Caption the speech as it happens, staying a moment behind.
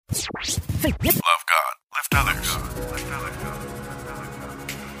Love God. Lift others.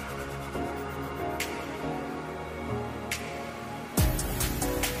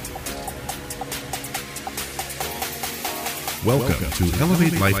 Welcome to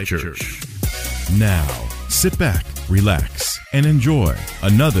Elevate Life Church. Now, sit back, relax, and enjoy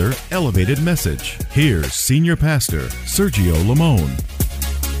another elevated message. Here's Senior Pastor Sergio Lamone.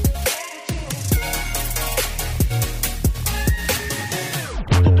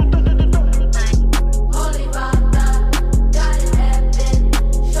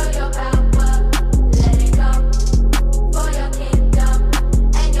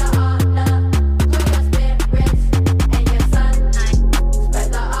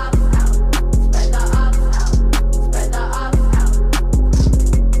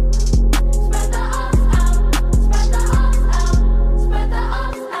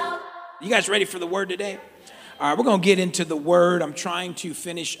 Ready for the word today? All right, we're going to get into the word. I'm trying to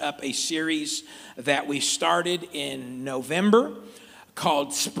finish up a series that we started in November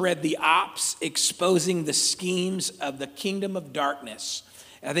called Spread the Ops, Exposing the Schemes of the Kingdom of Darkness.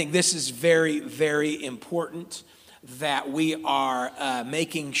 I think this is very, very important that we are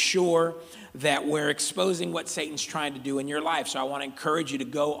making sure that we're exposing what Satan's trying to do in your life. So I want to encourage you to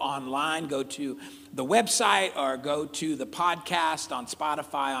go online, go to the website, or go to the podcast on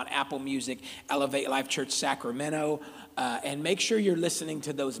Spotify, on Apple Music, Elevate Life Church Sacramento, and make sure you're listening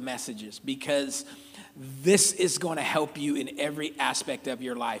to those messages, because this is going to help you in every aspect of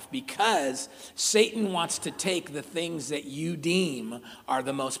your life, because Satan wants to take the things that you deem are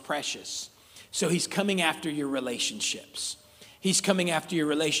the most precious. So he's coming after your relationships. He's coming after your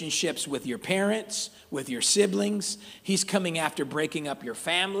relationships with your parents, with your siblings. He's coming after breaking up your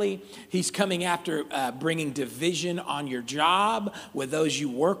family. He's coming after bringing division on your job with those you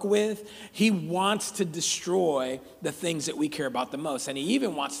work with. He wants to destroy the things that we care about the most. And he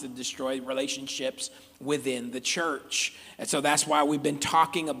even wants to destroy relationships within the church. And so that's why we've been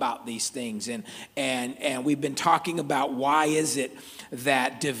talking about these things. And we've been talking about why is it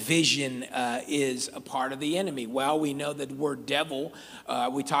that division is a part of the enemy. Well, we know that the word devil,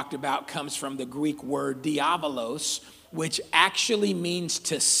 we talked about, comes from the Greek word diabolos, which actually means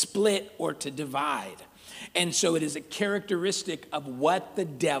to split or to divide. And so it is a characteristic of what the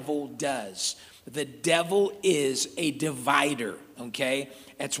devil does. The devil is a divider, okay?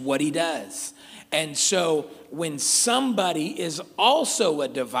 That's what he does. And so when somebody is also a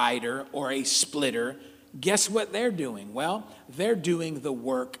divider or a splitter, guess what they're doing? Well, they're doing the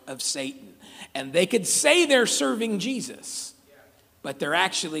work of Satan. And they could say they're serving Jesus, but they're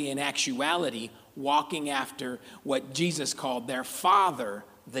actually, in actuality, walking after what Jesus called their father,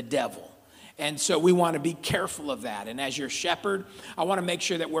 the devil. And so we want to be careful of that. And as your shepherd, I want to make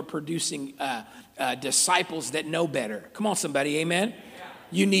sure that we're producing disciples that know better. Come on, somebody, amen?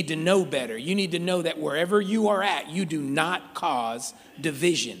 You need to know better. You need to know that wherever you are at, you do not cause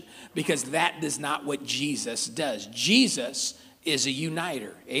division, because that is not what Jesus does. Jesus is a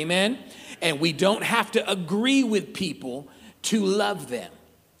uniter, amen? And we don't have to agree with people to love them.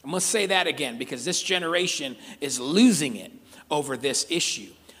 I'm going to say that again, because this generation is losing it over this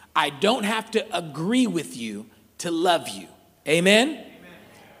issue. I don't have to agree with you to love you, amen?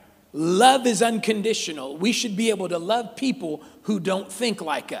 Love is unconditional. We should be able to love people who don't think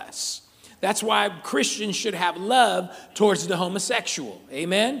like us. That's why Christians should have love towards the homosexual.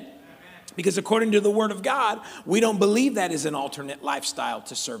 Amen? Because according to the Word of God, we don't believe that is an alternate lifestyle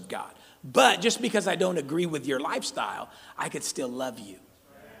to serve God. But just because I don't agree with your lifestyle, I could still love you.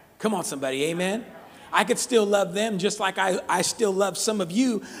 Come on, somebody. Amen? I could still love them just like I still love some of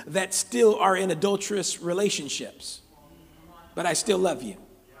you that still are in adulterous relationships. But I still love you.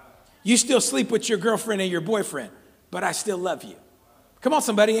 You still sleep with your girlfriend and your boyfriend, but I still love you. Come on,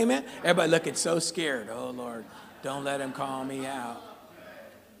 somebody, amen? Everybody looking so scared. Oh, Lord, don't let him call me out.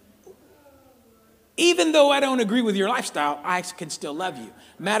 Even though I don't agree with your lifestyle, I can still love you.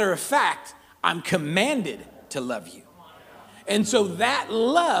 Matter of fact, I'm commanded to love you. And so that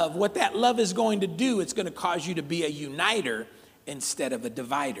love, what that love is going to do, it's going to cause you to be a uniter instead of a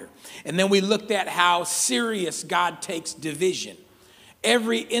divider. And then we looked at how serious God takes division.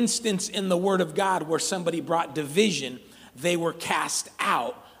 Every instance in the Word of God where somebody brought division, they were cast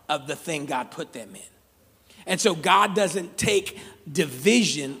out of the thing God put them in. And so God doesn't take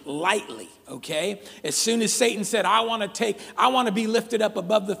division lightly, okay? As soon as Satan said, I want to be lifted up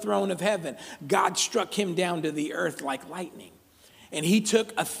above the throne of heaven, God struck him down to the earth like lightning. and he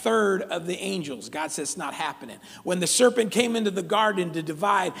took a third of the angels. God says it's not happening. When the serpent came into the garden to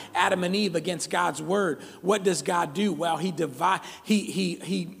divide Adam and Eve against God's word, what does God do? Well, he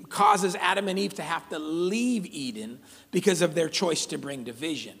causes Adam and Eve to have to leave Eden because of their choice to bring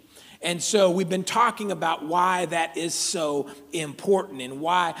division. And so we've been talking about why that is so important and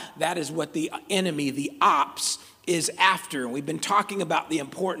why that is what the enemy, the ops, is after. And we've been talking about the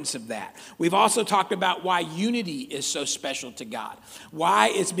importance of that. We've also talked about why unity is so special to God.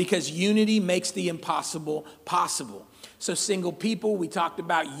 Why? It's because unity makes the impossible possible. So single people, we talked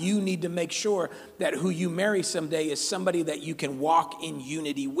about you need to make sure that who you marry someday is somebody that you can walk in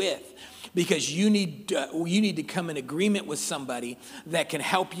unity with. Because you need to come in agreement with somebody that can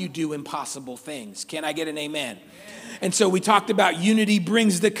help you do impossible things. Can I get an amen? And so we talked about unity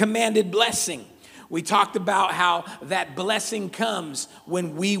brings the commanded blessing. We talked about how that blessing comes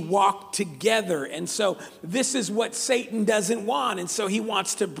when we walk together. And so this is what Satan doesn't want. And so he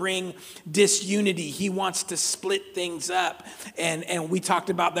wants to bring disunity. He wants to split things up. And we talked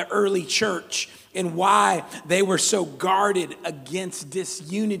about the early church and why they were so guarded against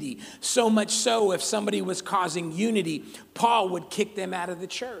disunity. So much so, if somebody was causing unity, Paul would kick them out of the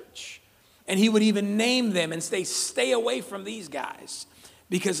church. And he would even name them and say, stay away from these guys.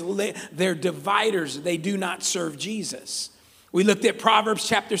 Because they're dividers. They do not serve Jesus. We looked at Proverbs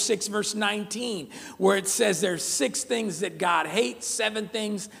chapter 6, verse 19, where it says there's 6 things that God hates, 7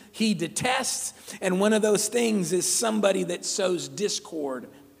 things he detests. And one of those things is somebody that sows discord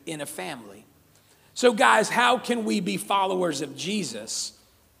in a family. So guys, how can we be followers of Jesus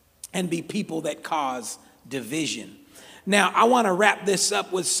and be people that cause division? Now, I want to wrap this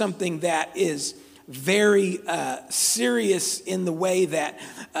up with something that is very serious in the way that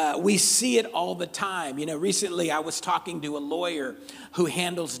we see it all the time. You know, recently I was talking to a lawyer who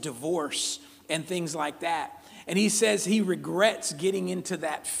handles divorce and things like that. And he says he regrets getting into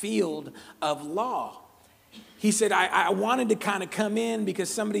that field of law. He said, I wanted to kind of come in because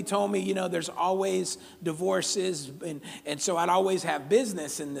somebody told me, you know, there's always divorces. And so I'd always have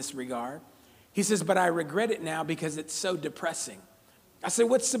business in this regard. He says, but I regret it now because it's so depressing. I said,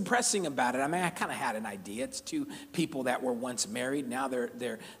 what's depressing about it? I mean, I kind of had an idea. It's 2 people that were once married. Now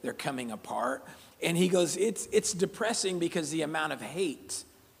they're coming apart. And he goes, it's depressing because the amount of hate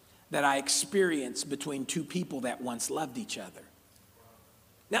that I experience between 2 people that once loved each other.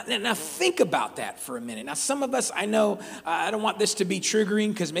 Now think about that for a minute. Now, some of us, I know, I don't want this to be triggering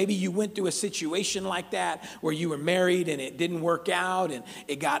because maybe you went through a situation like that where you were married and it didn't work out and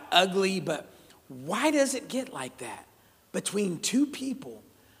it got ugly. But why does it get like that? Between 2 people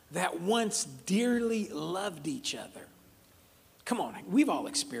that once dearly loved each other. Come on, we've all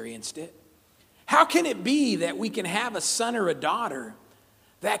experienced it. How can it be that we can have a son or a daughter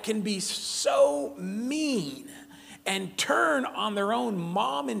that can be so mean and turn on their own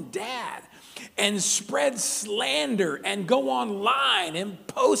mom and dad and spread slander and go online and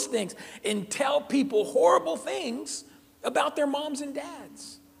post things and tell people horrible things about their moms and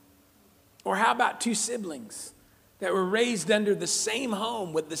dads? Or how about 2 siblings that were raised under the same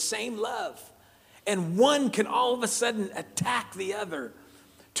home with the same love, and one can all of a sudden attack the other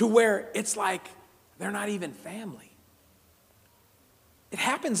to where it's like they're not even family? It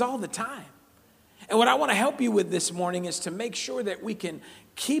happens all the time. And what I want to help you with this morning is to make sure that we can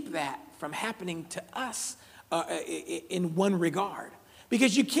keep that from happening to us in one regard.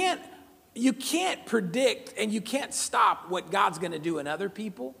 Because you can't predict and you can't stop what God's going to do in other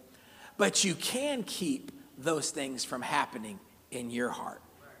people, but you can keep those things from happening in your heart.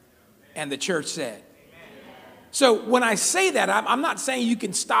 And the church said. Amen. So when I say that, I'm not saying you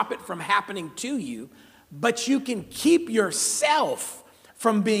can stop it from happening to you, but you can keep yourself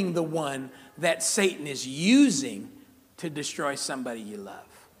from being the one that Satan is using to destroy somebody you love.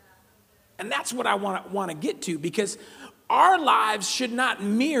 And that's what I want to get to, because our lives should not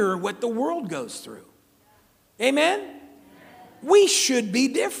mirror what the world goes through. Amen? We should be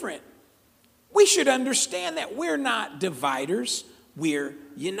different. We should understand that we're not dividers, we're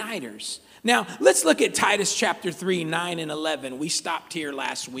uniters. Now, let's look at Titus chapter 3, 9 and 11. We stopped here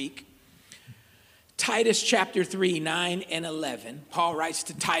last week. Titus chapter 3, 9 and 11. Paul writes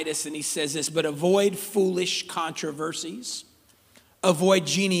to Titus and he says this, but avoid foolish controversies, avoid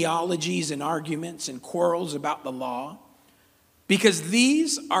genealogies and arguments and quarrels about the law, because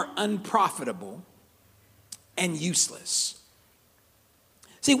these are unprofitable and useless.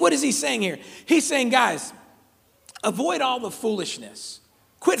 See, what is he saying here? He's saying, guys, avoid all the foolishness.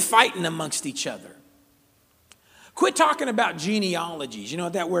 Quit fighting amongst each other. Quit talking about genealogies. You know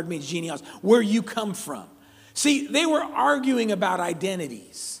what that word means, genealogy? Where you come from. See, they were arguing about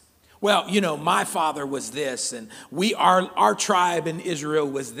identities. Well, my father was this, and our tribe in Israel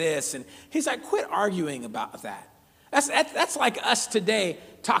was this. And he's like, quit arguing about that. That's like us today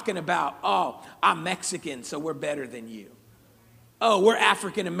talking about, oh, I'm Mexican, so we're better than you. Oh, we're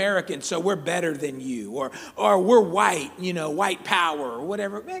African American, so we're better than you. Or we're white, white power or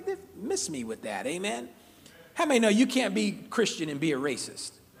whatever. Man, miss me with that, amen? How many know you can't be Christian and be a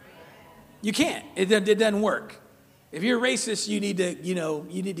racist? You can't. It doesn't work. If you're a racist, you need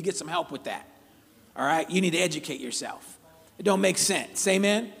to get some help with that. All right? You need to educate yourself. It don't make sense.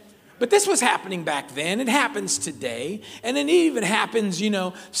 Amen? But this was happening back then. It happens today. And then it even happens,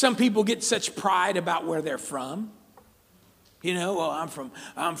 some people get such pride about where they're from.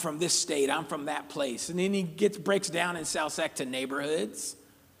 I'm from this state. I'm from that place. And then he breaks down and sells that to neighborhoods.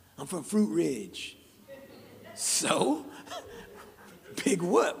 I'm from Fruit Ridge. So, big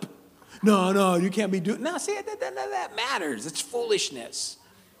whoop. No, you can't be doing. No, see, that matters. It's foolishness.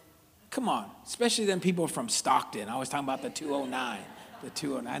 Come on, especially them people from Stockton. I was talking about the 209. The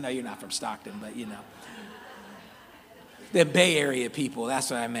 209. I know you're not from Stockton, but the Bay Area people. That's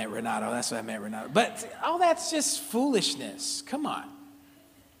what I meant, Renato. But all that's just foolishness. Come on.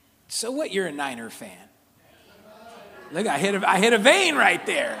 So what? You're a Niner fan. Look, I hit a vein right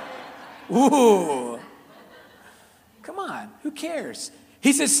there. Ooh. Come on. Who cares?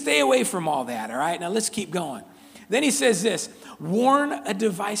 He says, stay away from all that, all right? Now, let's keep going. Then he says this, warn a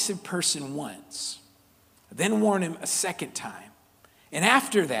divisive person once, then warn him a second time. And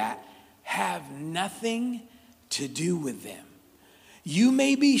after that, have nothing to do with them. You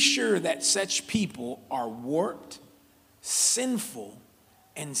may be sure that such people are warped, sinful,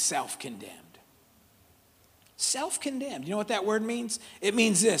 and self-condemned. Self-condemned. You know what that word means? It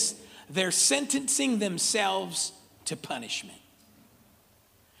means this. They're sentencing themselves to punishment.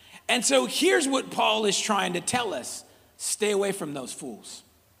 And so here's what Paul is trying to tell us. Stay away from those fools,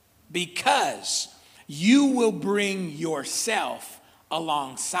 because you will bring yourself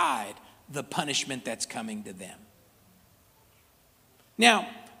alongside the punishment that's coming to them. Now,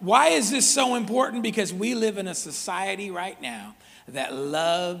 why is this so important? Because we live in a society right now that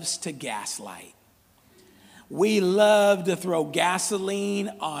loves to gaslight. We love to throw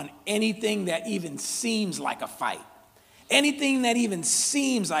gasoline on anything that even seems like a fight. Anything that even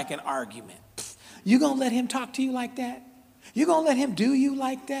seems like an argument. You gonna let him talk to you like that? You gonna let him do you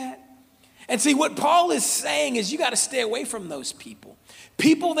like that? And see, what Paul is saying is you got to stay away from those people.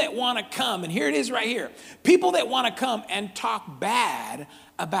 People that want to come, and here it is right here. People that want to come and talk bad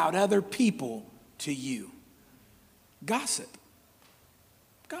about other people to you. Gossip.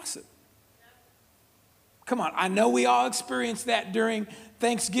 Gossip. Come on, I know we all experienced that during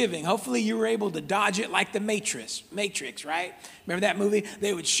Thanksgiving. Hopefully you were able to dodge it like the Matrix, right? Remember that movie?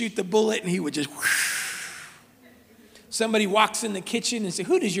 They would shoot the bullet and he would just whoosh. Somebody walks in the kitchen and says,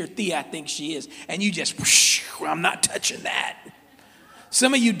 who does your tia think she is? And you just whoosh, I'm not touching that.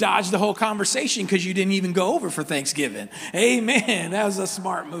 Some of you dodged the whole conversation because you didn't even go over for Thanksgiving. Amen. That was a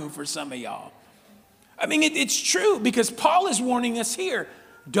smart move for some of y'all. I mean, it's true, because Paul is warning us here.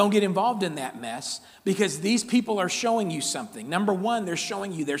 Don't get involved in that mess, because these people are showing you something. Number one, they're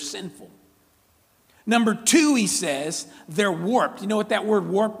showing you they're sinful. Number two, he says, they're warped. You know what that word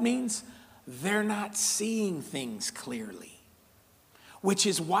warped means? They're not seeing things clearly, which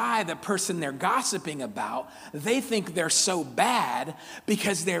is why the person they're gossiping about, they think they're so bad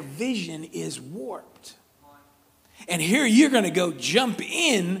because their vision is warped. And here you're going to go jump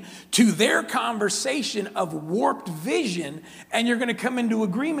in to their conversation of warped vision, and you're going to come into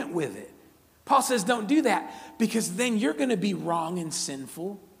agreement with it. Paul says don't do that, because then you're going to be wrong and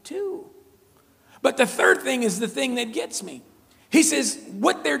sinful too. But the third thing is the thing that gets me. He says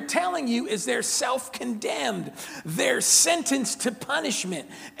what they're telling you is they're self-condemned. They're sentenced to punishment.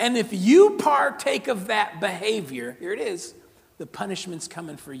 And if you partake of that behavior, here it is, the punishment's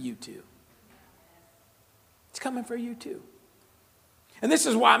coming for you too. It's coming for you too. And this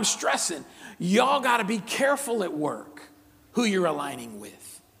is why I'm stressing. Y'all got to be careful at work who you're aligning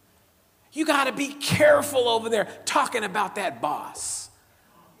with. You got to be careful over there talking about that boss.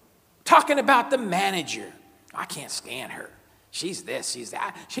 Talking about the manager. I can't stand her. She's this, she's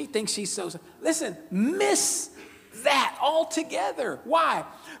that. She thinks she's so. Listen, miss that altogether. Why?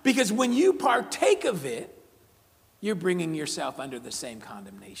 Because when you partake of it, you're bringing yourself under the same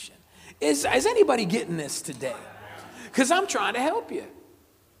condemnation. Is anybody getting this today? Because I'm trying to help you.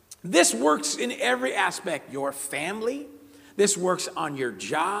 This works in every aspect. Your family, this works on your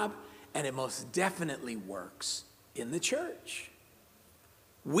job, and it most definitely works in the church.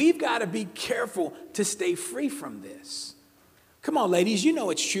 We've got to be careful to stay free from this. Come on, ladies, you know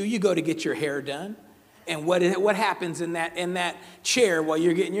it's true. You go to get your hair done, And what happens in that chair while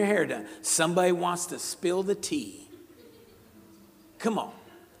you're getting your hair done? Somebody wants to spill the tea. Come on.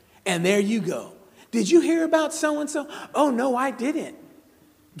 And there you go. Did you hear about so-and-so? Oh, no, I didn't.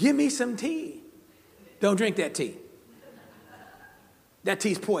 Give me some tea. Don't drink that tea. That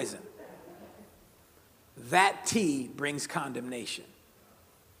tea's poison. That tea brings condemnation.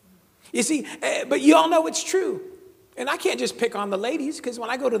 You see, but you all know it's true. And I can't just pick on the ladies, because when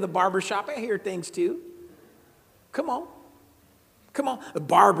I go to the barber shop, I hear things too. Come on. Come on.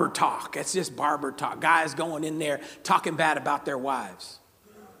 Barber talk. It's just barber talk. Guys going in there talking bad about their wives.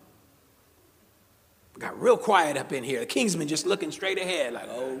 Got real quiet up in here. The Kingsman just looking straight ahead like,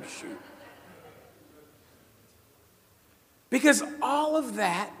 oh, shoot. Because all of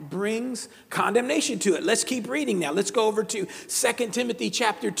that brings condemnation to it. Let's keep reading now. Let's go over to 2 Timothy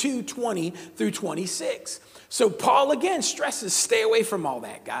chapter 2, 20 through 26. So Paul again stresses, stay away from all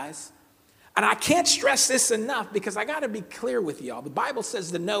that, guys. And I can't stress this enough, because I got to be clear with y'all. The Bible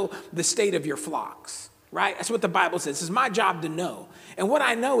says to know the state of your flocks, right? That's what the Bible says. It's my job to know. And what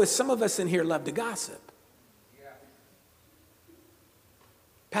I know is some of us in here love to gossip. Yeah.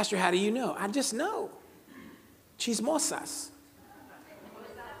 Pastor, how do you know? I just know. Chismosas.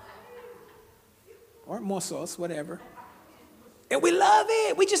 Or mozos, whatever. And we love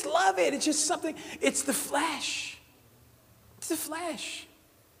it. We just love it. It's just something. It's the flesh. It's the flesh.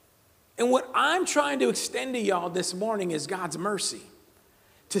 And what I'm trying to extend to y'all this morning is God's mercy.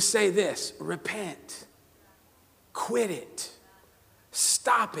 To say this, repent. Quit it.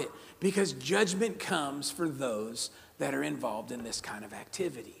 Stop it. Because judgment comes for those that are involved in this kind of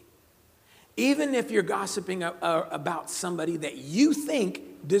activity. Even if you're gossiping about somebody that you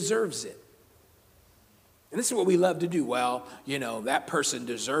think deserves it. And this is what we love to do. Well, you know, that person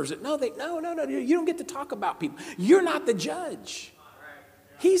deserves it. No. You don't get to talk about people. You're not the judge.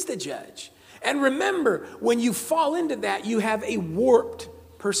 He's the judge. And remember, when you fall into that, you have a warped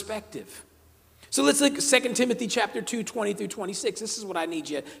perspective. So let's look at 2 Timothy chapter 2, 20 through 26. This is what I need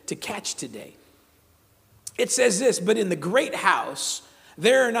you to catch today. It says this, but in the great house,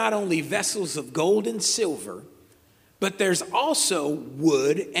 there are not only vessels of gold and silver, but there's also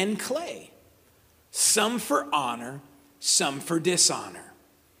wood and clay, some for honor, some for dishonor.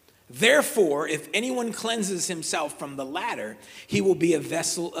 Therefore, if anyone cleanses himself from the latter, he will be a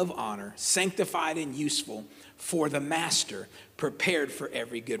vessel of honor, sanctified and useful for the master, prepared for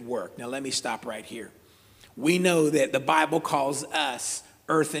every good work. Now, let me stop right here. We know that the Bible calls us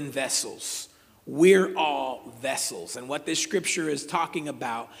earthen vessels. We're all vessels. And what this scripture is talking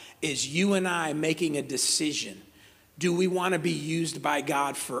about is you and I making a decision. Do we want to be used by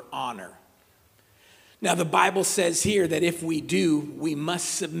God for honor? Now, the Bible says here that if we do, we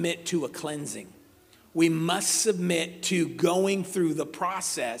must submit to a cleansing. We must submit to going through the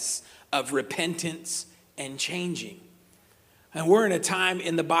process of repentance and changing. And we're in a time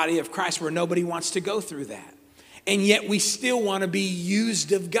in the body of Christ where nobody wants to go through that. And yet we still want to be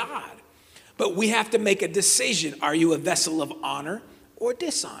used of God. But we have to make a decision. Are you a vessel of honor or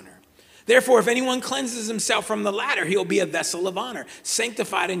dishonor? Therefore, if anyone cleanses himself from the latter, he'll be a vessel of honor,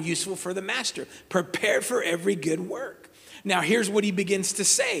 sanctified and useful for the master, prepared for every good work. Now, here's what he begins to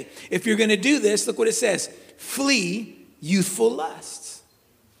say. If you're going to do this, look what it says. Flee youthful lusts.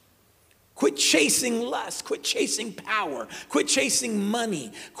 Quit chasing lust. Quit chasing power. Quit chasing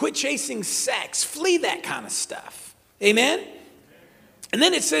money. Quit chasing sex. Flee that kind of stuff. Amen? And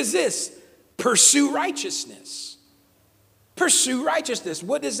then it says this. Pursue righteousness. Pursue righteousness.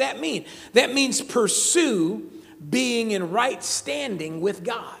 What does that mean? That means pursue being in right standing with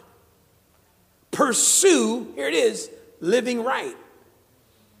God. Pursue, here it is, living right.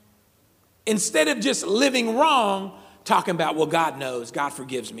 Instead of just living wrong, talking about, well, God knows, God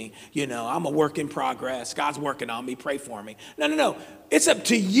forgives me. You know, I'm a work in progress. God's working on me. Pray for me. No. It's up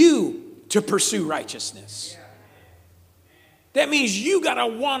to you to pursue righteousness. That means you got to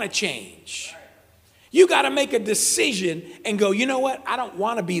want to change. You got to make a decision and go, you know what? I don't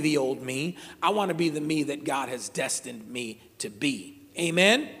want to be the old me. I want to be the me that God has destined me to be.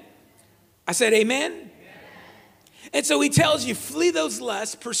 Amen? I said amen? Amen. And so he tells you, flee those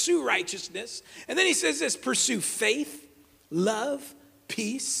lusts, pursue righteousness. And then he says this, pursue faith, love,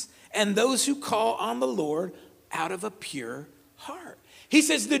 peace, and those who call on the Lord out of a pure heart. He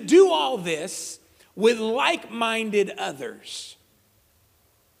says to do all this with like-minded others.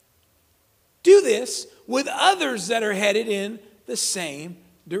 Do this with others that are headed in the same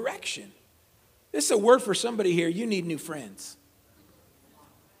direction. This is a word for somebody here. You need new friends.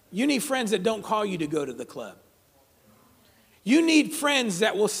 You need friends that don't call you to go to the club. You need friends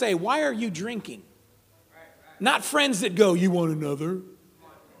that will say, why are you drinking? Not friends that go, you want another?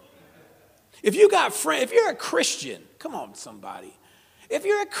 If you're a Christian, come on, somebody. If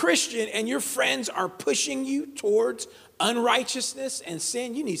you're a Christian and your friends are pushing you towards unrighteousness and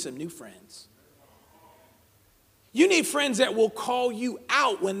sin, you need some new friends. You need friends that will call you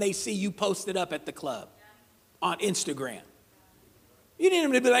out when they see you posted up at the club on Instagram. You need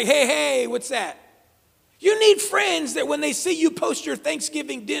them to be like, hey, what's that? You need friends that when they see you post your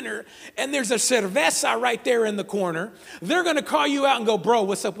Thanksgiving dinner and there's a cerveza right there in the corner, they're going to call you out and go, bro,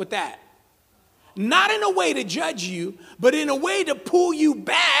 what's up with that? Not in a way to judge you, but in a way to pull you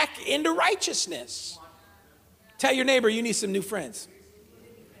back into righteousness. Tell your neighbor you need some new friends.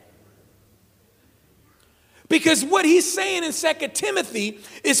 Because what he's saying in 2 Timothy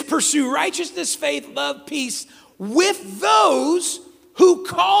is pursue righteousness, faith, love, peace with those who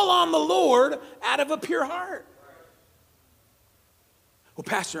call on the Lord out of a pure heart. Well,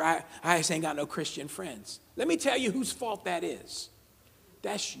 Pastor, I just ain't got no Christian friends. Let me tell you whose fault that is.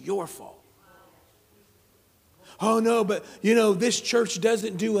 That's your fault. Oh, no, but, this church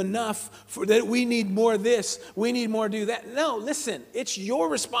doesn't do enough for that. We need more of this. We need more do that. No, listen, it's your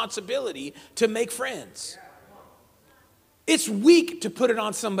responsibility to make friends. It's weak to put it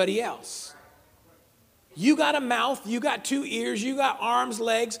on somebody else. You got a mouth, you got 2 ears, you got arms,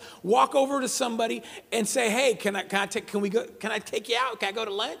 legs. Walk over to somebody and say, hey, can I take you out? Can I go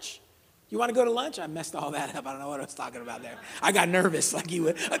to lunch? You want to go to lunch? I messed all that up. I don't know what I was talking about there. I got nervous like you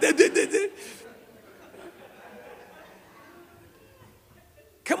would.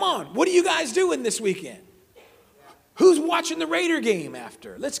 Come on, what are you guys doing this weekend? Who's watching the Raider game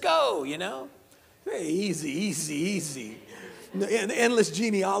after? Let's go, Hey, easy. Endless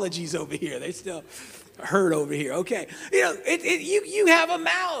genealogies over here. They still hurt over here. Okay. You have a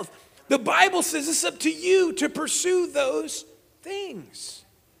mouth. The Bible says it's up to you to pursue those things.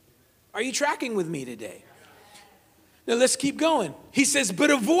 Are you tracking with me today? Now let's keep going. He says,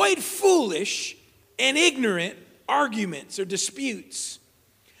 but avoid foolish and ignorant arguments or disputes,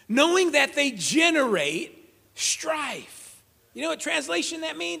 knowing that they generate strife. You know what translation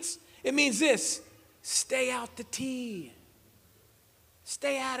that means? It means this: stay out the tea.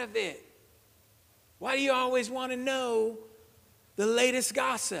 Stay out of it. Why do you always want to know the latest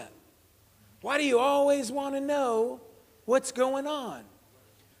gossip? Why do you always want to know what's going on?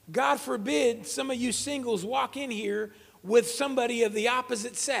 God forbid some of you singles walk in here with somebody of the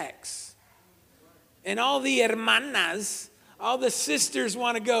opposite sex. And all the hermanas, all the sisters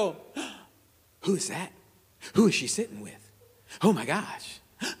want to go, who is that? Who is she sitting with? Oh my gosh,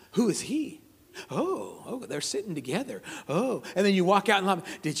 who is he? Oh, they're sitting together. Oh, and then you walk out and love.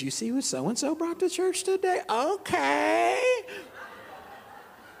 Did you see who so-and-so brought to church today? Okay.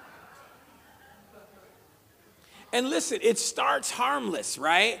 And listen, it starts harmless,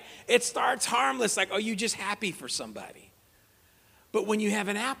 right? It starts harmless, like, oh, you just happy for somebody. But when you have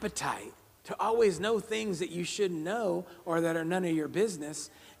an appetite to always know things that you shouldn't know or that are none of your business,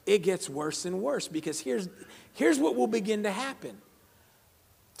 it gets worse and worse, because here's what will begin to happen.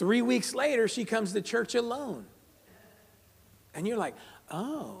 3 weeks later, she comes to church alone. And you're like,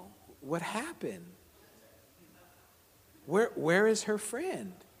 oh, what happened? Where is her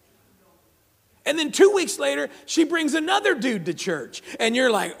friend? And then 2 weeks later, she brings another dude to church. And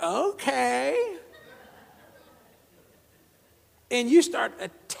you're like, okay. And you start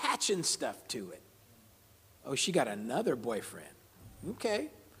attaching stuff to it. Oh, she got another boyfriend. Okay.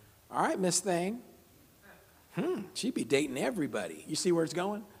 All right, Miss Thing. She be dating everybody. You see where it's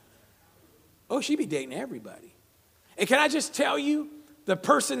going? Oh, she be dating everybody. And can I just tell you, the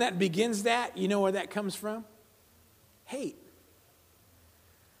person that begins that, you know where that comes from? Hate.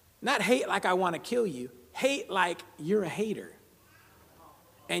 Not hate like I want to kill you. Hate like you're a hater.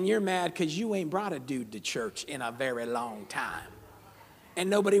 And you're mad because you ain't brought a dude to church in a very long time. And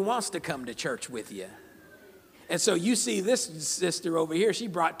nobody wants to come to church with you. And so you see this sister over here, she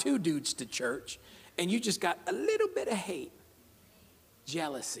brought 2 dudes to church. And you just got a little bit of hate,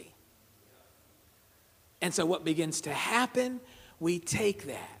 jealousy. And so what begins to happen, we take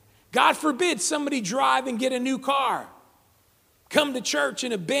that. God forbid somebody drive and get a new car. Come to church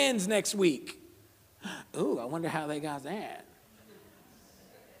in a Benz next week. Ooh, I wonder how they got that.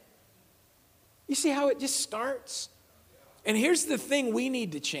 You see how it just starts? And here's the thing we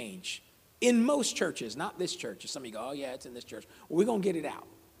need to change. In most churches, not this church. Some of you go, oh yeah, it's in this church. Well, we're going to get it out.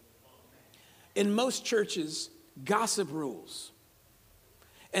 In most churches, gossip rules.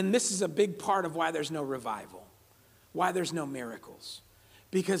 And this is a big part of why there's no revival, why there's no miracles.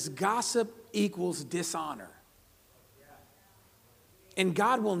 Because gossip equals dishonor. And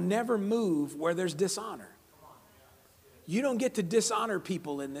God will never move where there's dishonor. You don't get to dishonor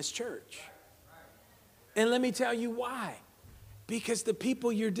people in this church. And let me tell you why. Because the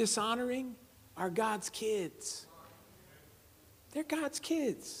people you're dishonoring are God's kids. They're God's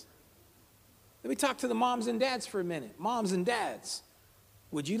kids. Let me talk to the moms and dads for a minute. Moms and dads,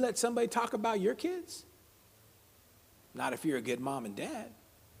 would you let somebody talk about your kids? Not if you're a good mom and dad.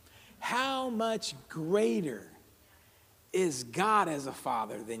 How much greater is God as a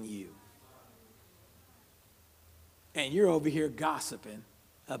father than you? And you're over here gossiping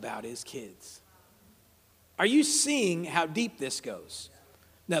about his kids. Are you seeing how deep this goes?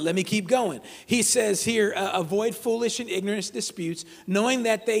 Now, let me keep going. He says here, avoid foolish and ignorant disputes, knowing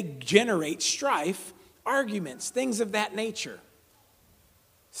that they generate strife, arguments, things of that nature.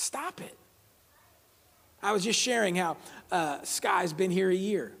 Stop it. I was just sharing how Sky's been here a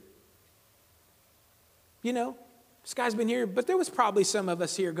year. You know, Sky's been here, but there was probably some of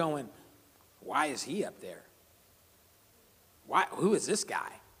us here going, why is he up there? Why? Who is this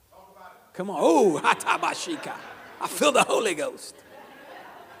guy? Come on. Oh, hatabashika. I feel the Holy Ghost.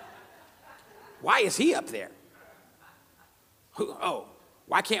 Why is he up there?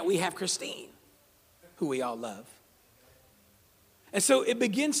 Why can't we have Christine, who we all love? And so it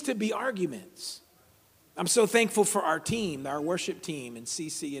begins to be arguments. I'm so thankful for our team, our worship team, and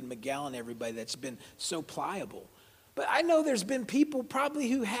Cece and Miguel and everybody that's been so pliable. But I know there's been people probably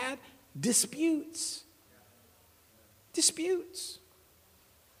who had disputes. Disputes.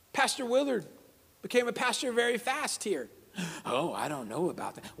 Pastor Willard became a pastor very fast here. Oh, I don't know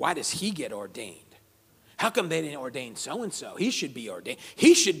about that. Why does he get ordained? How come they didn't ordain so-and-so? He should be ordained.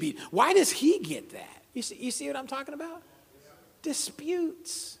 He should be. Why does he get that? You see what I'm talking about?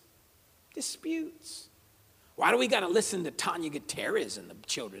 Disputes. Disputes. Why do we got to listen to Tanya Gutierrez in the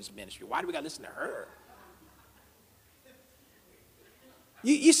children's ministry? Why do we got to listen to her?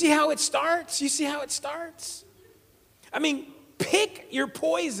 You see how it starts? You see how it starts? I mean, pick your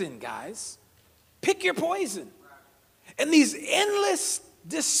poison, guys. Pick your poison. And these endless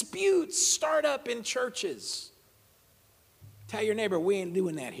disputes start up in churches. Tell your neighbor, we ain't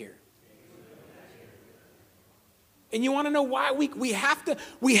doing that here. And you want to know why? We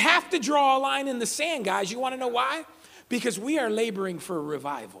have to draw a line in the sand, guys. You want to know why? Because we are laboring for a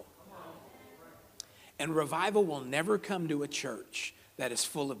revival. And revival will never come to a church that is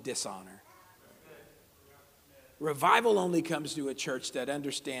full of dishonor. Revival only comes to a church that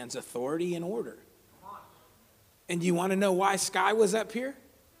understands authority and order. And you want to know why Sky was up here?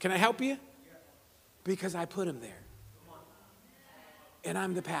 Can I help you? Because I put him there. And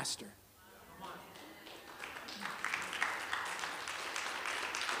I'm the pastor.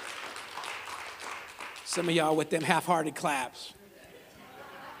 Some of y'all with them half-hearted claps.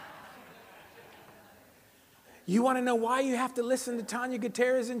 You want to know why you have to listen to Tanya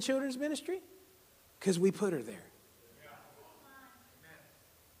Gutierrez in children's ministry? Because we put her there.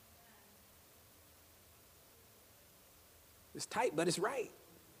 It's tight, but it's right.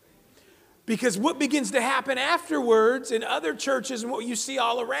 Because what begins to happen afterwards in other churches and what you see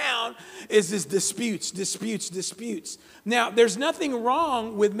all around is this disputes. Now, there's nothing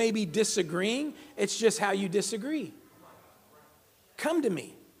wrong with maybe disagreeing. It's just how you disagree. Come to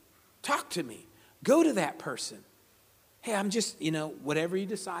me. Talk to me. Go to that person. Hey, I'm just, whatever you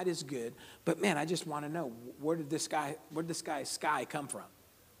decide is good. But man, I just want to know, where did this guy's Sky come from?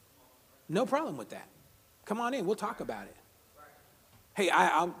 No problem with that. Come on in. We'll talk about it. Hey,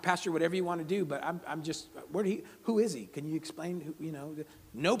 I'll pastor whatever you want to do, but I'm just, who is he? Can you explain,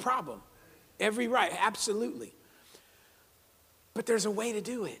 no problem. Every right, absolutely. But there's a way to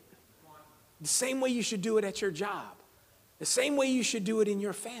do it. The same way you should do it at your job. The same way you should do it in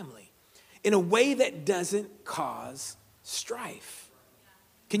your family. In a way that doesn't cause strife.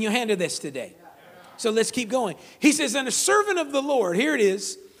 Can you handle this today? So let's keep going. He says, and a servant of the Lord, here it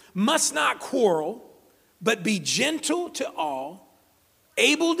is, must not quarrel, but be gentle to all,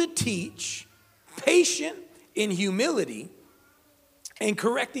 able to teach, patient in humility, and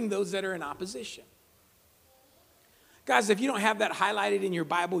correcting those that are in opposition. Guys, if you don't have that highlighted in your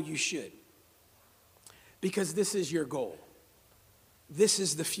Bible, you should. Because this is your goal. This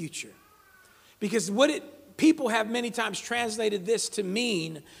is the future. Because people have many times translated this to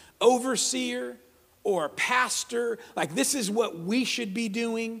mean overseer or pastor, like this is what we should be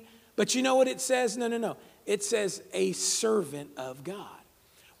doing. But you know what it says? No. It says a servant of God,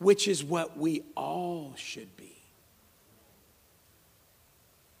 which is what we all should be.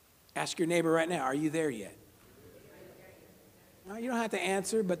 Ask your neighbor right now, are you there yet? No, you don't have to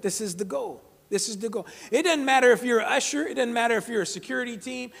answer, but this is the goal. This is the goal. It doesn't matter if you're an usher. It doesn't matter if you're a security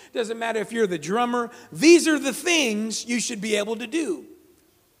team. It doesn't matter if you're the drummer. These are the things you should be able to do.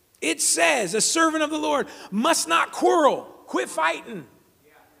 It says a servant of the Lord must not quarrel. Quit fighting.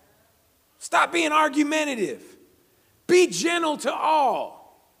 Stop being argumentative. Be gentle to all.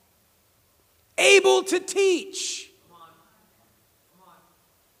 able to teach.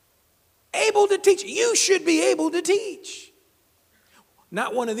 Able to teach. You should be able to teach.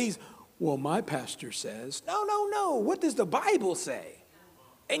 Not one of these, well, my pastor says. No, no, no. What does the Bible say?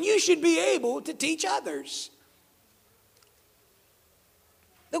 And you should be able to teach others.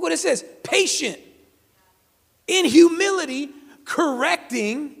 Look what it says. Patient, in humility,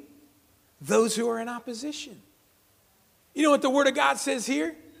 correcting those who are in opposition. You know what the Word of God says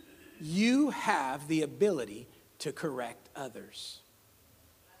here? You have the ability to correct others.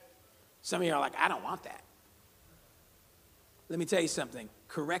 Some of you are like, I don't want that. Let me tell you something.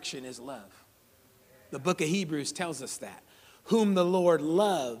 Correction is love. The book of Hebrews tells us that. Whom the Lord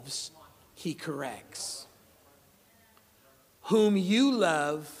loves, he corrects. Whom you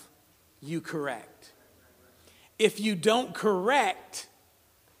love, you correct. If you don't correct,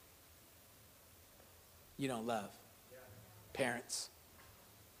 you don't love. Parents,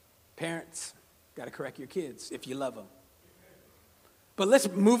 got to correct your kids if you love them. But let's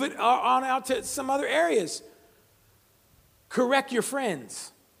move it on out to some other areas. Correct your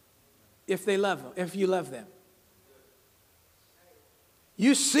friends if they love them, if you love them.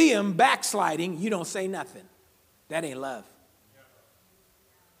 You see them backsliding, you don't say nothing. That ain't love.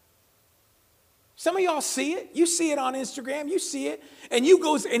 Some of y'all see it. You see it on Instagram. You see it. And you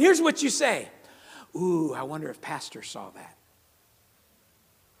go, and here's what you say. Ooh, I wonder if Pastor saw that.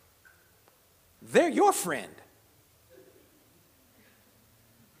 They're your friend.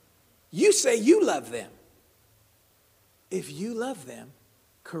 You say you love them. If you love them,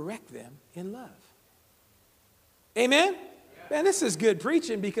 correct them in love. Amen? Man, this is good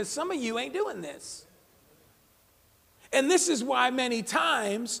preaching because some of you ain't doing this. And this is why many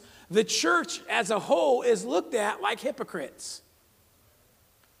times the church as a whole is looked at like hypocrites.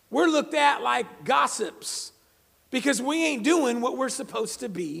 We're looked at like gossips because we ain't doing what we're supposed to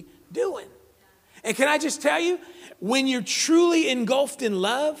be doing. And can I just tell you, when you're truly engulfed in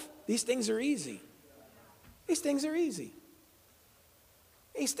love, these things are easy. These things are easy.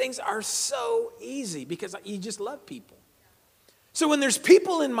 These things are so easy because you just love people. So when there's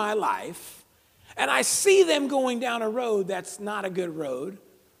people in my life and I see them going down a road that's not a good road,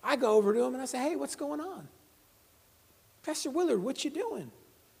 I go over to them and I say, hey, what's going on? Pastor Willard, what you doing?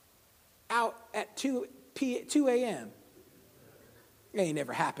 Out at 2 a.m. It ain't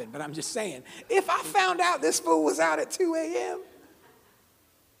never happened, but I'm just saying, if I found out this fool was out at 2 a.m.,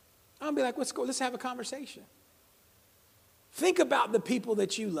 I'll be like, let's have a conversation. Think about the people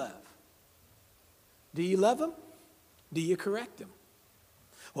that you love. Do you love them? Do you correct them?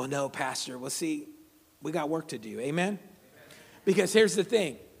 Well, no, Pastor. Well, see, we got work to do. Amen? Because here's the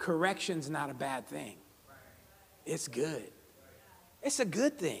thing. Correction's not a bad thing. It's good. It's a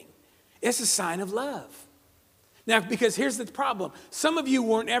good thing. It's a sign of love. Now, because here's the problem. Some of you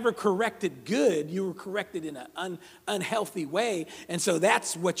weren't ever corrected good. You were corrected in an unhealthy way. And so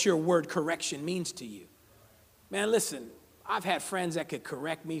that's what your word correction means to you. Man, listen, I've had friends that could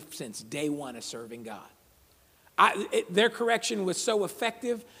correct me since day one of serving God. Their correction was so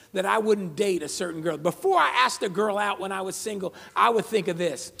effective that I wouldn't date a certain girl. Before I asked a girl out when I was single, I would think of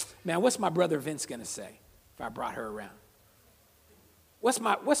this. Man, what's my brother Vince going to say if I brought her around? What's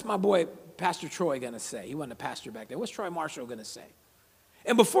my boy Pastor Troy going to say? He wasn't a pastor back then. What's Troy Marshall going to say?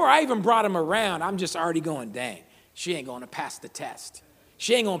 And before I even brought him around, I'm just already going, dang, she ain't going to pass the test.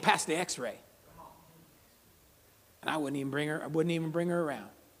 She ain't going to pass the x-ray. And I wouldn't even bring her around.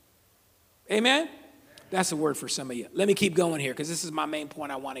 Amen? That's a word for some of you. Let me keep going here because this is my main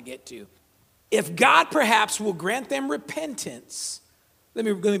point I want to get to. If God perhaps will grant them repentance, let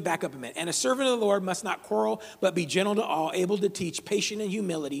me back up a minute. And a servant of the Lord must not quarrel, but be gentle to all, able to teach, patient in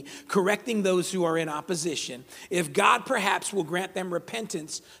humility, correcting those who are in opposition. If God perhaps will grant them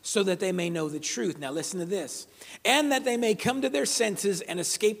repentance so that they may know the truth. Now listen to this. And that they may come to their senses and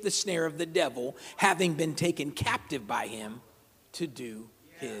escape the snare of the devil, having been taken captive by him to do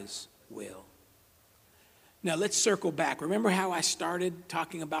his will. Now, let's circle back. Remember how I started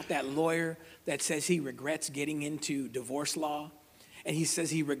talking about that lawyer that says he regrets getting into divorce law? And he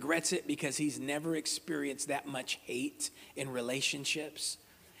says he regrets it because he's never experienced that much hate in relationships.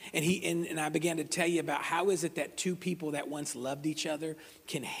 And I began to tell you about how is it that two people that once loved each other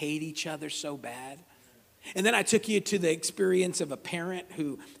can hate each other so bad? And then I took you to the experience of a parent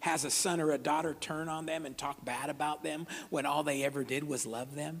who has a son or a daughter turn on them and talk bad about them when all they ever did was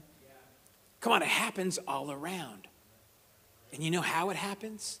love them. Come on, it happens all around. And you know how it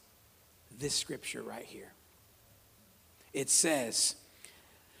happens? This scripture right here. It says,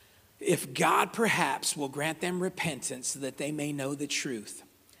 if God perhaps will grant them repentance so that they may know the truth,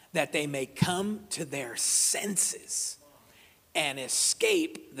 that they may come to their senses and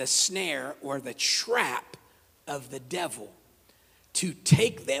escape the snare or the trap of the devil, to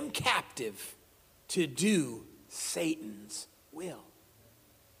take them captive to do Satan's will.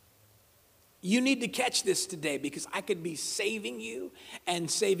 You need to catch this today, because I could be saving you and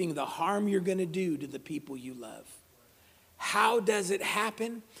saving the harm you're going to do to the people you love. How does it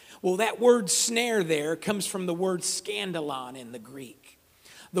happen? Well, that word snare there comes from the word scandalon in the Greek.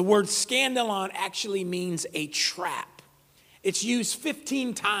 The word scandalon actually means a trap. It's used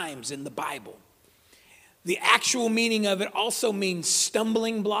 15 times in the Bible. The actual meaning of it also means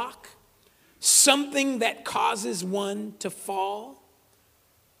stumbling block, something that causes one to fall.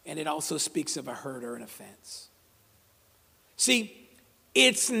 And it also speaks of a hurt or an offense. See,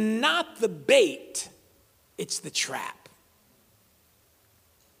 it's not the bait, it's the trap.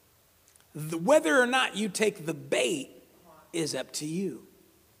 Whether or not you take the bait is up to you.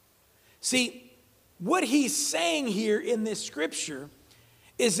 See, what he's saying here in this scripture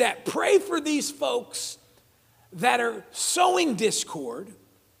is that pray for these folks that are sowing discord,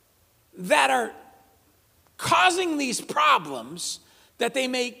 that are causing these problems, that they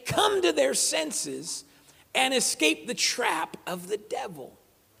may come to their senses and escape the trap of the devil.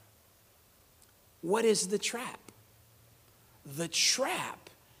 What is the trap? The trap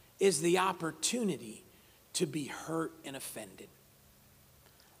is the opportunity to be hurt and offended.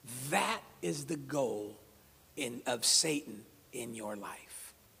 That is the goal of Satan in your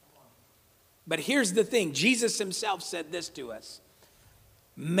life. But here's the thing. Jesus himself said this to us.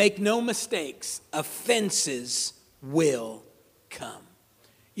 Make no mistakes, offenses will come.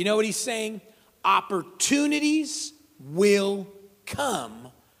 You know what he's saying? Opportunities will come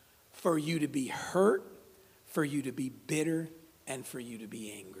for you to be hurt, for you to be bitter, and for you to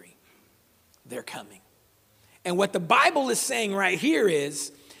be angry. They're coming. And what the Bible is saying right here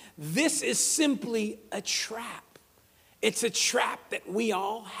is, this is simply a trap. It's a trap that we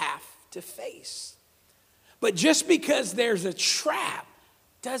all have to face. But just because there's a trap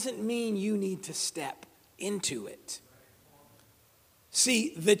doesn't mean you need to step into it.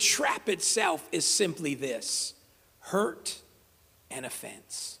 See, the trap itself is simply this: hurt and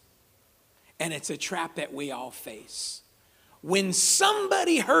offense. And it's a trap that we all face. When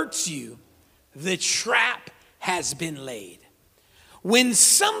somebody hurts you, the trap has been laid. When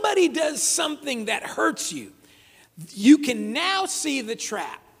somebody does something that hurts you, you can now see the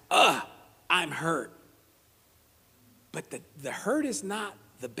trap. I'm hurt. But the hurt is not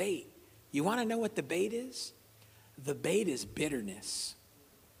the bait. You want to know what the bait is? The bait is bitterness.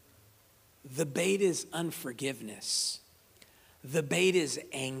 The bait is unforgiveness. The bait is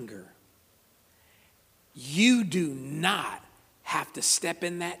anger. You do not have to step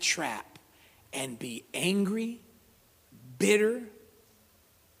in that trap and be angry, bitter.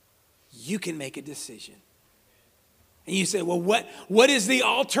 You can make a decision. And you say, well, what is the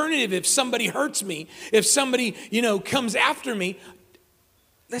alternative if somebody hurts me? If somebody, comes after me?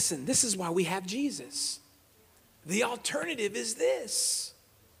 Listen, this is why we have Jesus. The alternative is this: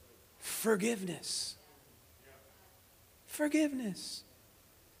 forgiveness. Forgiveness.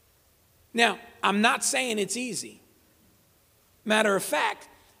 Now, I'm not saying it's easy. Matter of fact,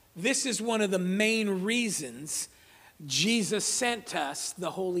 this is one of the main reasons Jesus sent us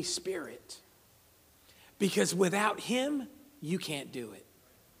the Holy Spirit. Because without him, you can't do it.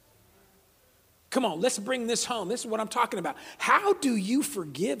 Come on, let's bring this home. This is what I'm talking about. How do you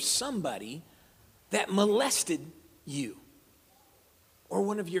forgive somebody that molested you or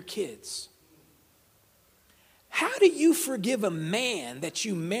one of your kids? How do you forgive a man that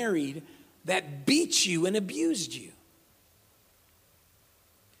you married that beat you and abused you?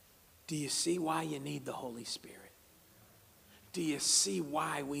 Do you see why you need the Holy Spirit? Do you see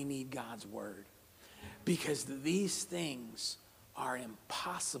why we need God's word? Because these things are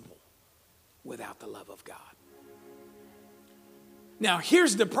impossible without the love of God. Now,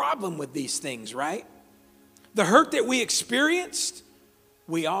 here's the problem with these things, right? The hurt that we experienced,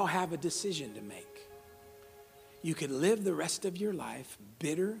 we all have a decision to make. You could live the rest of your life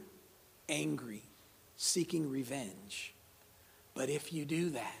bitter, angry, seeking revenge. But if you do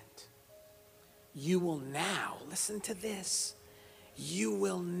that, you will now, listen to this, you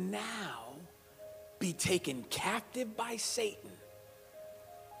will now be taken captive by Satan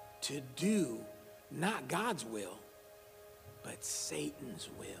to do not God's will, but Satan's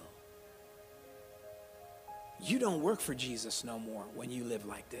will. You don't work for Jesus no more when you live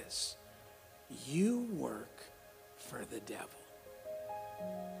like this. You work for the devil.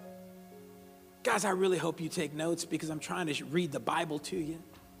 Guys, I really hope you take notes, because I'm trying to read the Bible to you.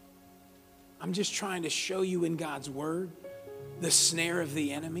 I'm just trying to show you in God's word the snare of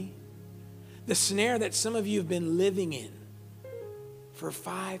the enemy. The snare that some of you have been living in for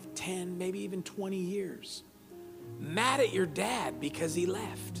 5, 10, maybe even 20 years. Mad at your dad because he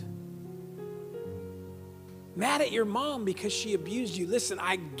left. Mad at your mom because she abused you. Listen,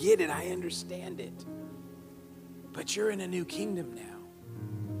 I get it. I understand it. But you're in a new kingdom now.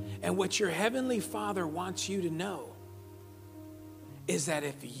 And what your heavenly Father wants you to know is that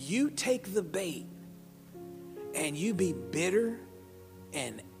if you take the bait and you be bitter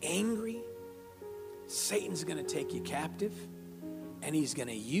and angry, Satan's going to take you captive and he's going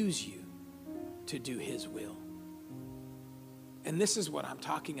to use you to do his will. And this is what I'm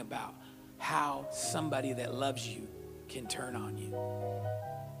talking about, how somebody that loves you can turn on you.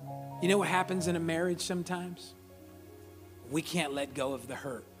 You know what happens in a marriage sometimes? We can't let go of the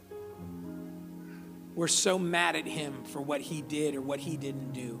hurt. We're so mad at him for what he did or what he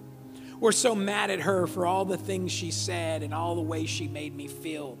didn't do. We're so mad at her for all the things she said and all the ways she made me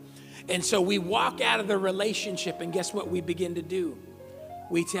feel. And so we walk out of the relationship, and guess what we begin to do?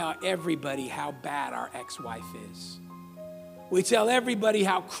 We tell everybody how bad our ex-wife is. We tell everybody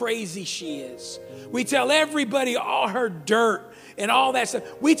how crazy she is. We tell everybody all her dirt and all that stuff.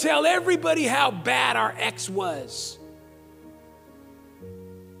 We tell everybody how bad our ex was.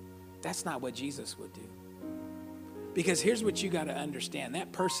 That's not what Jesus would do. Because here's what you got to understand.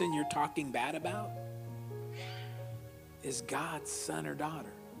 That person you're talking bad about is God's son or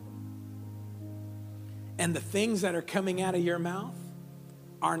daughter. And the things that are coming out of your mouth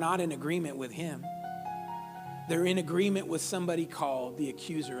are not in agreement with him. They're in agreement with somebody called the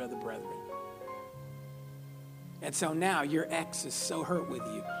accuser of the brethren. And so now your ex is so hurt with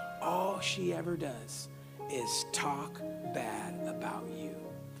you. All she ever does is talk bad about you.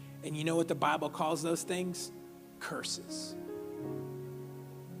 And you know what the Bible calls those things? Curses.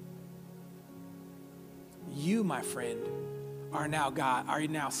 You, my friend, are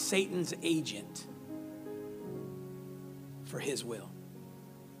now Satan's agent for his will.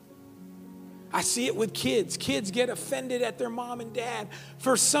 I see it with kids. Kids get offended at their mom and dad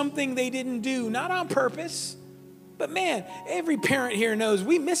for something they didn't do, not on purpose. But man, every parent here knows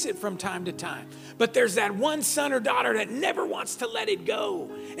we miss it from time to time. But there's that one son or daughter that never wants to let it go.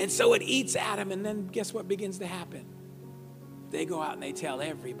 And so it eats at them. And then guess what begins to happen? They go out and they tell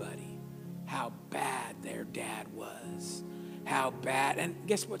everybody how bad their dad was. How bad. And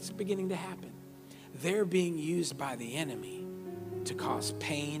guess what's beginning to happen? They're being used by the enemy to cause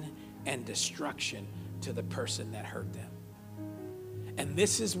pain and destruction to the person that hurt them. And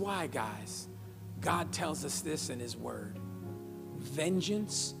this is why, guys, God tells us this in his word.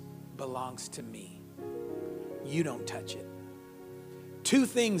 Vengeance belongs to me. You don't touch it. 2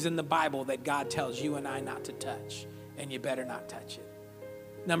 things in the Bible that God tells you and I not to touch, and you better not touch it.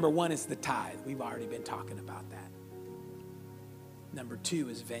 Number 1 is the tithe. We've already been talking about that. Number 2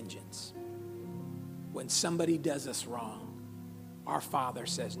 is vengeance. When somebody does us wrong, our Father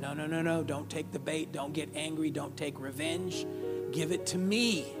says, no, don't take the bait. Don't get angry. Don't take revenge. Give it to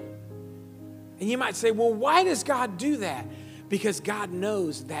me. And you might say, well, why does God do that? Because God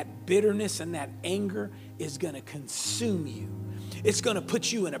knows that bitterness and that anger is going to consume you. It's going to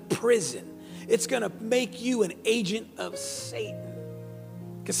put you in a prison. It's going to make you an agent of Satan.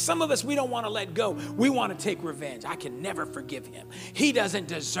 Because some of us, we don't want to let go. We want to take revenge. I can never forgive him. He doesn't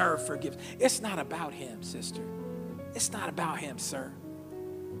deserve forgiveness. It's not about him, sister. It's not about him, sir.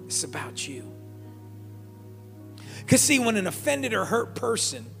 It's about you. Because see, when an offended or hurt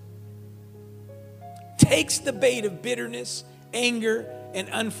person takes the bait of bitterness, anger, and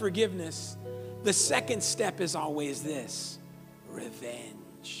unforgiveness, the second step is always this: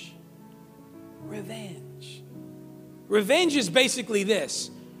 revenge. Revenge. Revenge is basically this: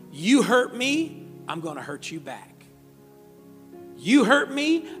 you hurt me, I'm going to hurt you back. You hurt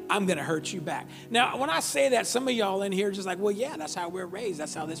me, I'm going to hurt you back. Now, when I say that, some of y'all in here are just like, well, yeah, that's how we're raised.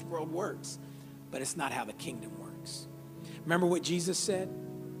 That's how this world works. But it's not how the kingdom works. Remember what Jesus said?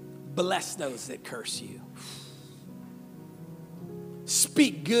 Bless those that curse you.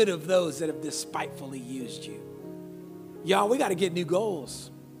 Speak good of those that have despitefully used you. Y'all, we got to get new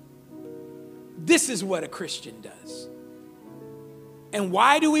goals. This is what a Christian does. And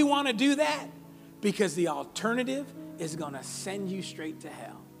why do we want to do that? Because the alternative is going to send you straight to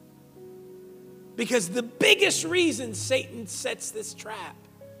hell. Because the biggest reason Satan sets this trap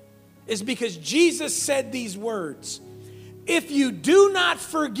is because Jesus said these words: if you do not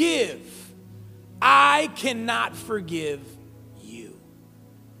forgive, I cannot forgive you.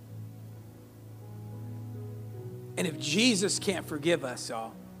 And if Jesus can't forgive us,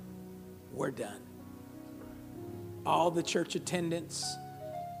 y'all, we're done. All the church attendance,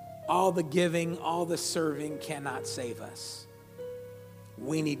 all the giving, all the serving cannot save us.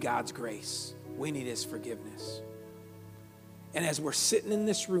 We need God's grace. We need his forgiveness. And as we're sitting in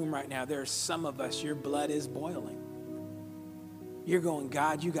this room right now, there are some of us, your blood is boiling. You're going,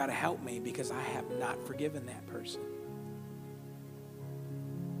 God, you got to help me because I have not forgiven that person.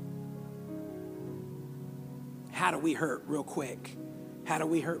 How do we hurt real quick? How do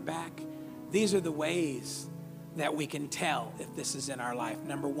we hurt back? These are the ways that we can tell if this is in our life.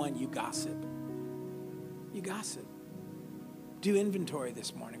 Number one, you gossip. You gossip. Do inventory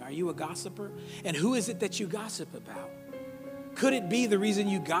this morning. Are you a gossiper? And who is it that you gossip about? Could it be the reason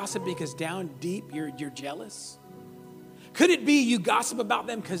you gossip because down deep you're jealous? Could it be you gossip about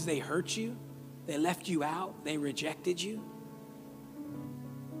them because they hurt you? They left you out? They rejected you?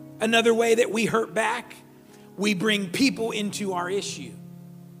 Another way that we hurt back, we bring people into our issue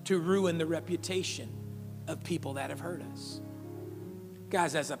to ruin the reputation of people that have hurt us.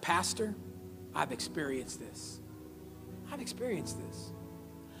 Guys, as a pastor, I've experienced this. I've experienced this.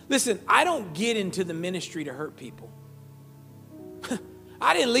 Listen, I don't get into the ministry to hurt people.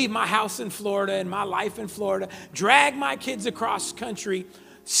 I didn't leave my house in Florida and my life in Florida, drag my kids across country,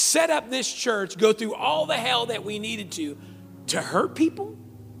 set up this church, go through all the hell that we needed to hurt people.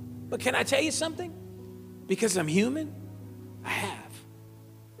 But can I tell you something? Because I'm human, I have.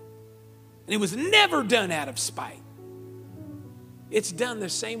 And it was never done out of spite. It's done the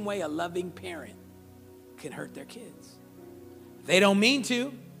same way a loving parent can hurt their kids. They don't mean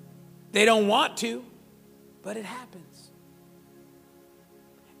to, they don't want to, but it happens.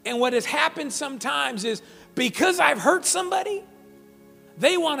 And what has happened sometimes is because I've hurt somebody,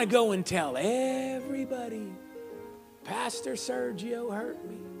 they want to go and tell everybody, Pastor Sergio hurt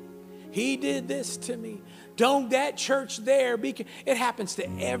me. He did this to me. Don't that church there be... It happens to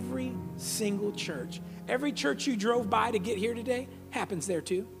every single church. Every church you drove by to get here today happens there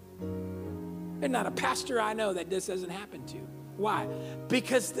too. There's not a pastor I know that this doesn't happen to. Why?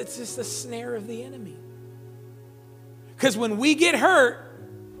 Because it's just the snare of the enemy. Because when we get hurt,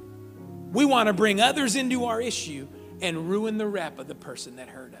 we want to bring others into our issue and ruin the rep of the person that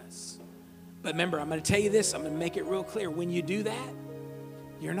hurt us. But remember, I'm going to tell you this. I'm going to make it real clear. When you do that,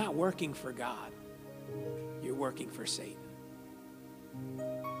 you're not working for God. You're working for Satan.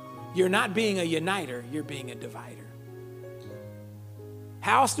 You're not being a uniter. You're being a divider.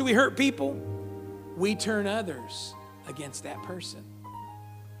 How else do we hurt people? We turn others against that person.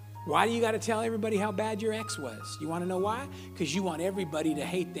 Why do you got to tell everybody how bad your ex was? You want to know why? Because you want everybody to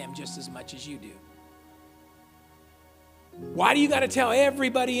hate them just as much as you do. Why do you got to tell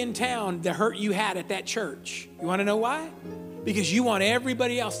everybody in town the hurt you had at that church? You want to know why? Because you want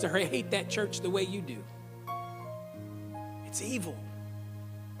everybody else to hate that church the way you do. It's evil.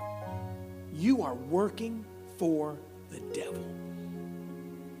 You are working for the devil.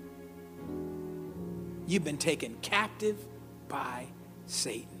 You've been taken captive by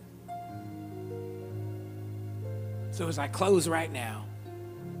Satan. So as I close right now,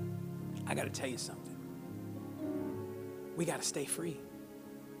 I got to tell you something. We got to stay free.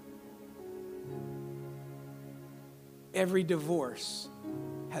 Every divorce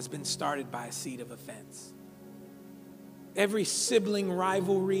has been started by a seed of offense. Every sibling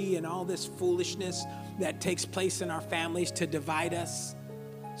rivalry and all this foolishness that takes place in our families to divide us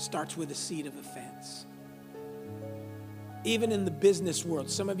starts with a seed of offense. Even in the business world,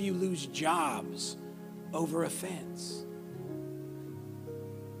 some of you lose jobs over offense.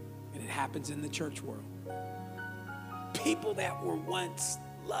 And it happens in the church world. People that were once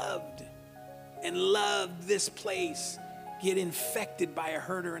loved and loved this place get infected by a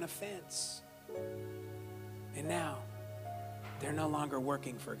hurt or an offense. And now they're no longer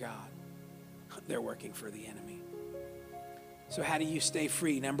working for God. They're working for the enemy. So how do you stay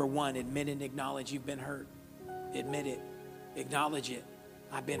free? Number one, admit and acknowledge you've been hurt. Admit it. Acknowledge it.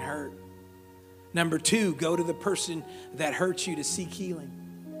 I've been hurt. Number two, go to the person that hurt you to seek healing.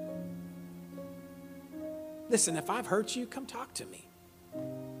 Listen, if I've hurt you, come talk to me.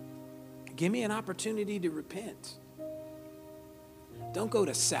 Give me an opportunity to repent. Don't go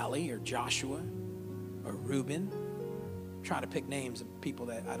to Sally or Joshua or Reuben. I'm trying to pick names of people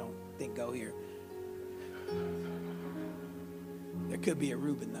that I don't think go here. There could be a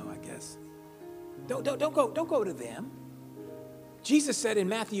Reuben though, I guess. Don't go to them. Jesus said in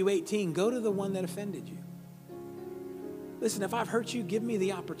Matthew 18, go to the one that offended you. Listen, if I've hurt you, give me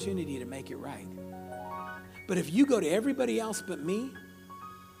the opportunity to make it right. But if you go to everybody else but me,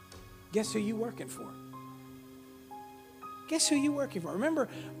 guess who you working for? Guess who you working for? Remember,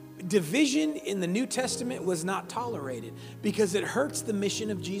 division in the New Testament was not tolerated because it hurts the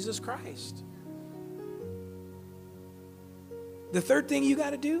mission of Jesus Christ. The third thing you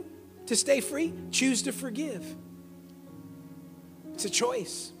got to do to stay free, choose to forgive. It's a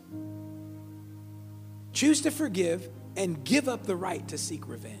choice. Choose to forgive and give up the right to seek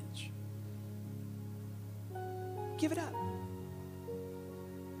revenge. Give it up.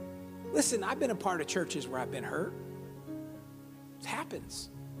 Listen, I've been a part of churches where I've been hurt. It happens.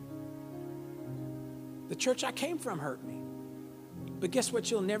 The church I came from hurt me. But guess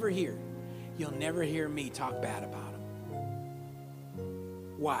what you'll never hear? You'll never hear me talk bad about them.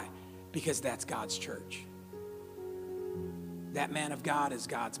 Why? Because that's God's church. That man of God is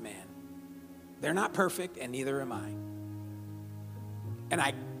God's man. They're not perfect, and neither am I. And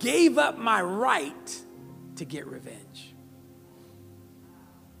I gave up my right to get revenge.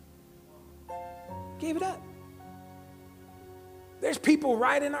 Gave it up. There's people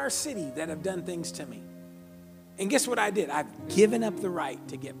right in our city that have done things to me. And guess what I did? I've given up the right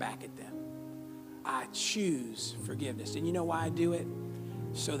to get back at them. I choose forgiveness. And you know why I do it?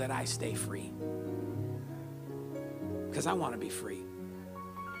 So that I stay free. Because I want to be free.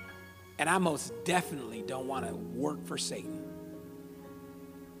 And I most definitely don't want to work for Satan.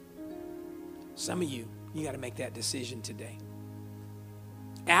 Some of you got to make that decision today.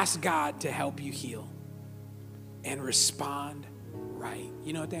 Ask God to help you heal and respond right.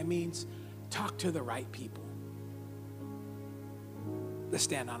 You know what that means? Talk to the right people. Let's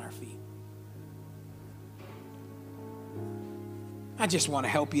stand on our feet. I just want to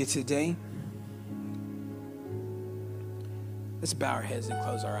help you today. Let's bow our heads and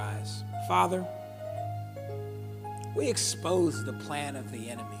close our eyes. Father, we expose the plan of the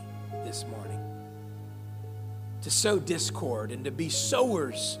enemy this morning to sow discord and to be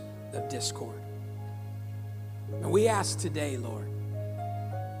sowers of discord. And we ask today, Lord,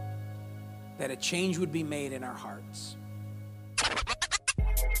 that a change would be made in our hearts.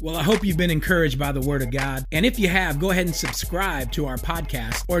 Well, I hope you've been encouraged by the Word of God. And if you have, go ahead and subscribe to our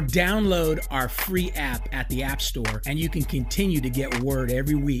podcast or download our free app at the App Store, and you can continue to get Word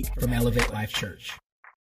every week from Elevate Life Church.